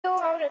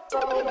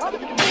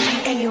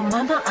Hey, yo,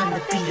 mama on the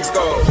beat. Let's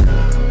go.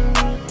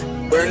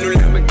 Brand new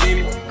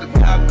Lamborghini, a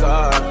cop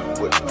car.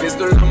 With a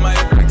pistol on my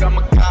head like I'm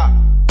a cop.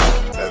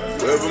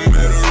 Have you ever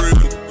met a real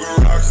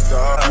rock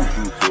star?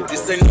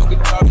 This ain't no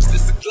guitar, it's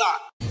just a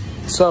clock.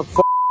 What's up,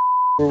 f***?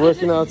 We're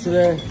working out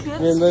today.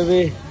 Me and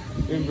Libby,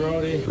 me and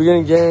Brody. We're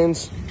getting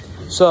gains.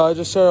 So I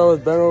just started out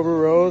with bent over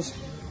rows.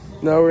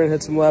 Now we're gonna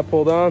hit some lat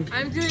pull down.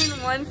 I'm doing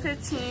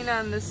 115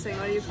 on this thing.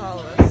 What do you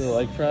call this? The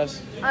leg press.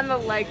 On the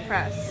leg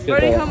press. Get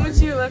Brody, that. how much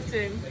are you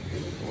lifting?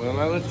 What am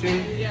I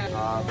lifting? Yeah.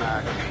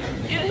 Back.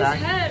 Get his Back.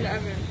 head,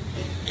 Evan.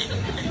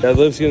 Yeah,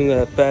 Liv's getting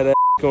that fat ass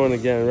going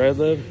again, right,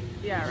 Liv?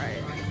 Yeah,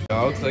 right.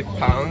 Oh, it's like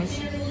pounds.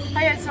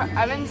 Hi guys, so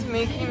Evan's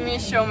making me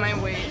show my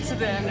weight to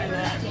the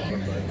internet.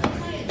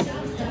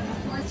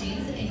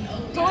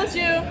 Told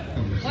you.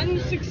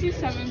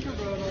 167 for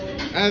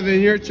Brody.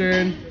 Evan, your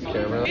turn.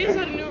 Camera. Is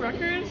that a new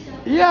record?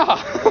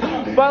 Yeah,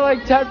 by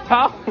like 10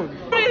 pounds.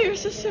 Brody, your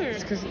sister.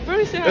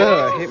 Brody, say hi.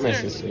 Ugh, I hate my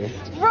sister.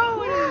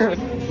 Bro,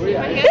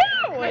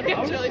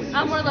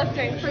 I'm more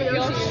lifting for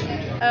Yoshi.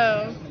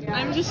 Oh,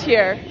 I'm just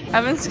here.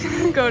 Evan's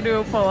gonna go do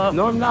a pull-up.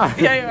 No, I'm not.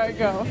 Yeah, you are,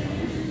 go.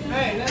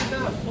 Hey, that's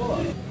not a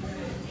pull-up.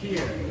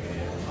 Here.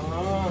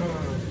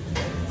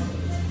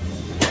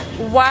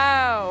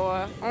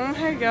 Wow. Oh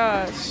my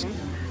gosh.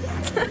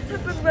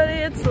 Everybody,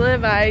 it's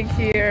Liv Ike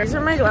here. These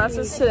are my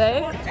glasses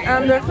today.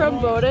 They're from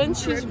Bowdoin.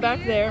 She's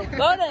back there.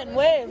 Bowdoin,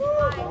 wave.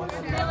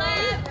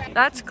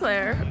 That's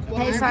Claire.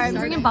 Hey, sorry, I'm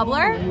drinking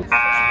bubbler.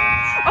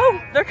 Oh,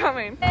 they're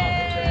coming.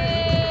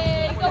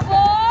 Hey, go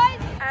boys!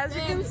 As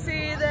you can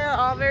see, they're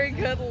all very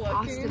good looking.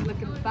 Austin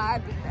looking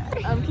bad.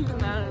 I'm keeping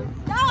that in.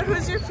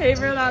 Who's your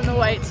favorite on the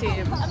white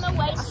team? On the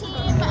white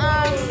team,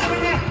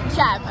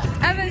 Jeb.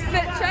 Evan,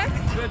 fit check?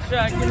 Good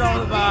check, you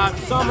know the vibes.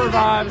 Summer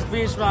vibes,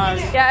 beach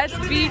vibes. Yeah, it's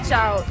beach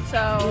out,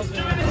 so.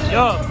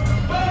 Yo.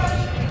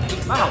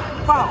 Wow.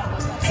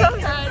 So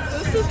guys,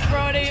 this is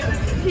Brody.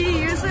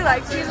 He usually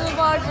likes me in the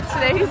vlog, but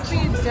today he's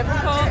being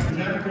difficult.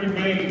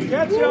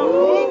 Get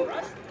you.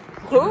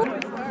 Who?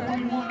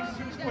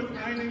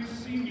 6'9"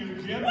 senior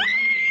Jeb.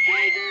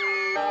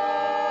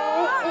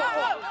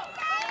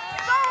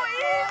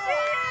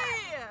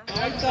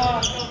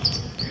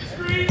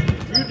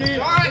 You did.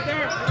 Right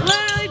there.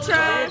 Literally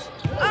trash.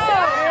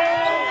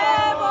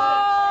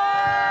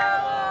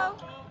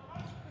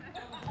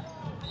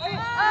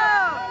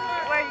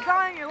 Wait, you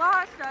calling your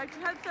loss, Doug?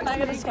 Can I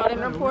get a scouting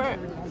report?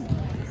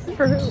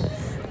 For who?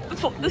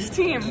 This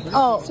team.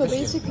 Oh, so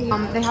basically,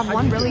 they have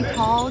one really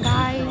tall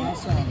guy.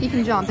 He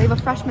can jump. They have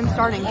a freshman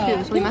starting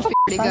too, so he must be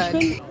pretty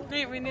good.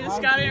 Nate, we need a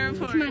scouting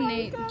report. Come on,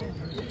 Nate.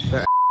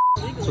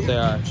 That's what they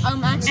are.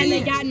 Actually, And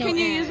they got no can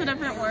you air. use a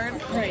different word?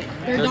 Right.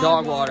 They're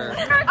dog water.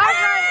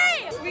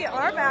 Alright! We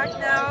are back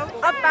now.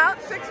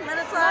 About 6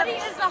 minutes left. Buddy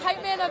is the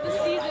hype man of the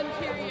season,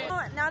 period.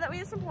 Now that we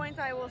have some points,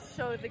 I will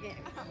show the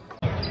game.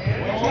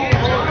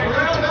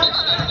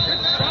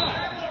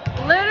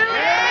 Literally.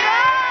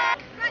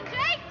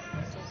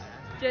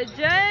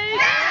 JJ.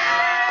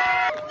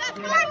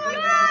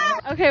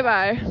 Okay,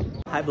 bye.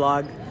 Hi,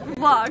 blog.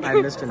 Vlog.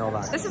 I'm Mr.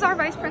 Novak. This is our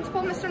vice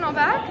principal, Mr.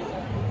 Novak.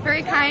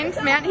 Very kind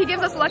man. He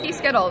gives us Lucky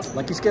Skittles.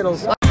 Lucky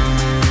Skittles. Come on,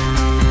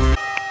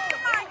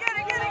 get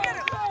it, get it, get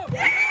it.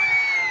 Yeah!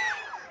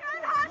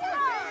 Good hustle.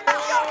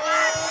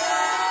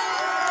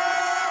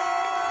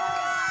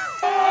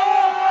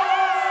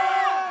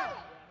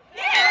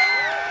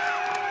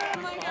 Oh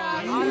my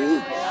gosh.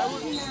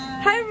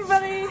 Hi,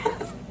 everybody.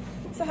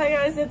 So hi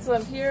guys, it's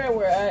Liv here.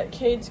 We're at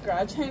Cade's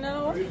garage right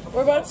now.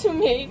 We're about to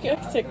make a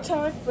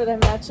TikTok, but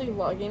I'm actually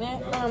vlogging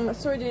it.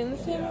 So we're doing the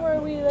thing where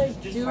we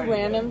like do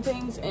random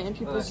things in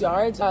people's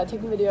yards,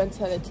 take a video and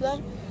send it to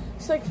them.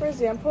 So like for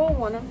example,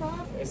 one of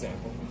them.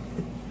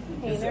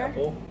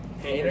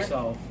 Hater.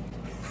 yourself.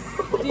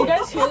 Do you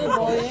guys hear the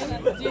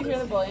bullying? Do you hear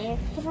the bullying?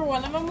 So for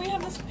one of them, we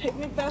have this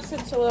picnic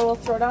basket, so we'll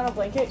throw down a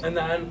blanket. And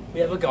then we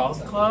have a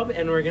golf club,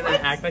 and we're gonna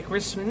act like we're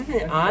swimming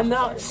it on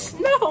the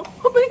snow.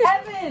 Oh my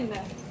God. Evan,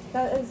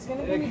 that is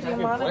gonna be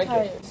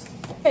demonetized.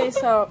 Okay,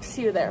 so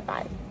see you there.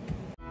 Bye.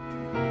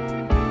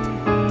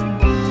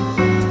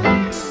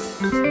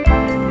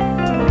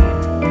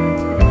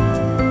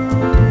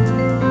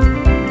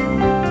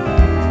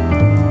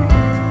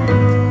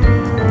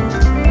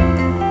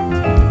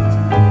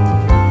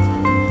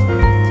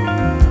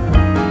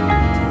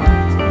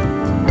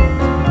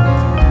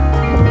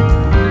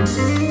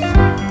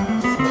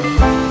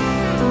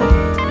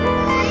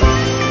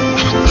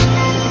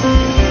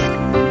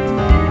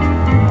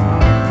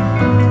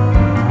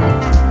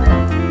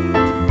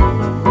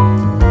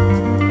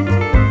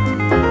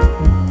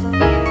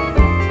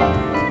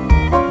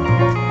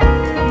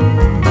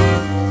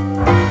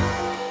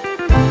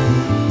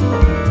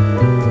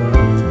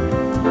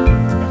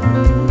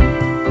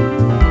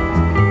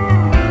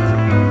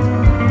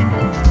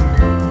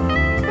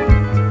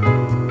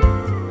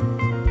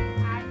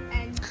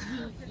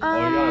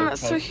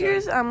 So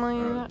here's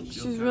Emily.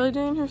 She's really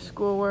doing her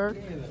schoolwork.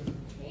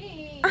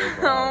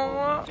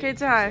 Oh, okay,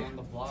 say hi.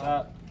 What's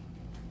up?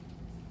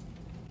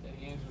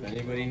 If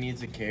anybody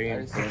needs a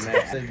carry-on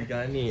format, have you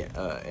got any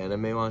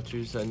anime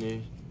watchers on your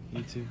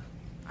YouTube?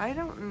 I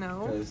don't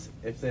know. Because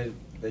if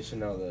they should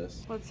know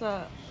this. What's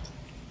that?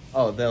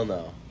 Oh, they'll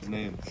know.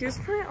 Name. Here's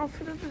my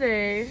outfit of the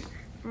day.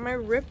 My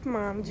ripped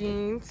mom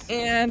jeans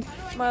and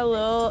my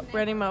little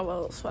Randy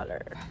Marlboro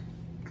sweater.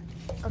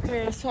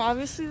 Okay, so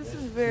obviously this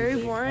is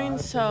very boring,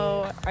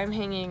 so I'm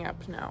hanging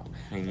up now.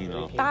 Hanging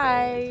up.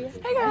 Bye.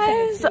 Hey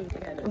guys!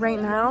 Right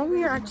now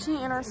we are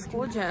actually in our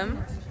school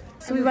gym.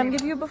 So we want to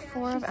give you a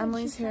before of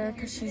Emily's hair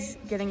because she's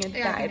getting it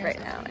dyed right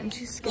now, and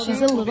she's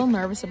She's a little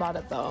nervous about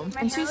it though.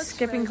 and she's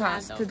skipping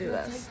class to do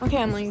this. Okay,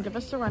 Emily, give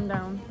us the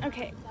rundown.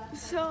 Okay,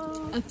 so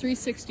A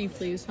 360,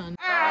 please, hon.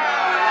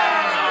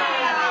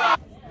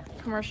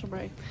 Commercial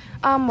break.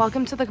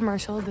 Welcome to the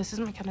commercial. This is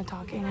McKenna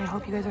talking. I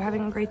hope you guys are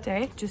having a great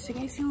day. Just in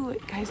case you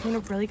guys need a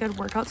really good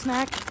workout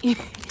snack, you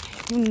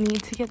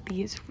need to get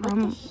these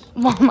from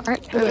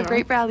Walmart. They're a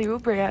Great Value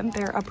brand.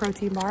 They're a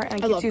protein bar and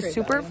it keeps you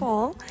super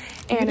full.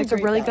 And it's a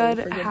really good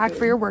hack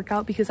for your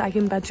workout because I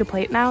can bench a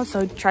plate now.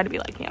 So try to be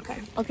like me, okay?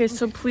 Okay,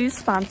 so please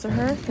sponsor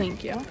her.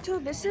 Thank you. so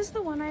this is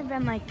the one I've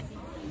been like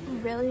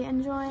really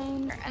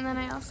enjoying, and then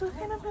I also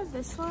kind of have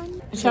this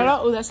one. Shout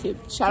out, oh that's cute.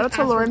 Shout out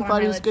to Lauren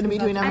Flood who's going to be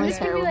doing Emily's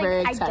hair. We're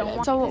very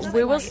excited. So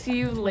we will see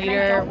you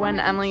later when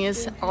Emily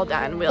is all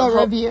done. We'll The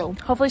review.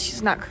 Hopefully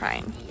she's not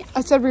crying.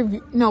 I said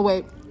review. No,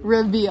 wait.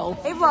 Reveal.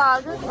 Hey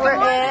vlog, we're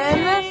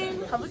in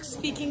public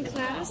speaking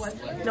class.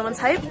 No one's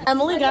hype.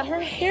 Emily got her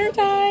hair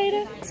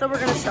dyed, so we're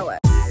gonna show it.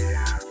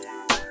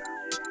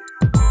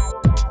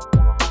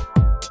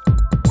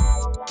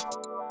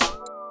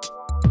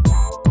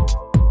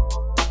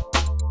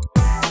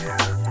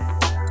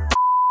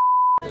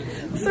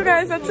 So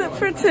guys, that's it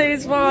for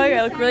today's vlog.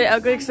 I look really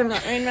ugly because I'm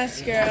not wearing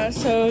mascara,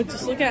 so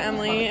just look at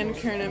Emily and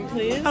Kernan,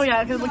 please. Oh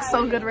yeah, because it looks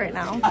so good right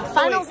now.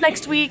 Finals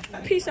next week.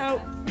 Peace out.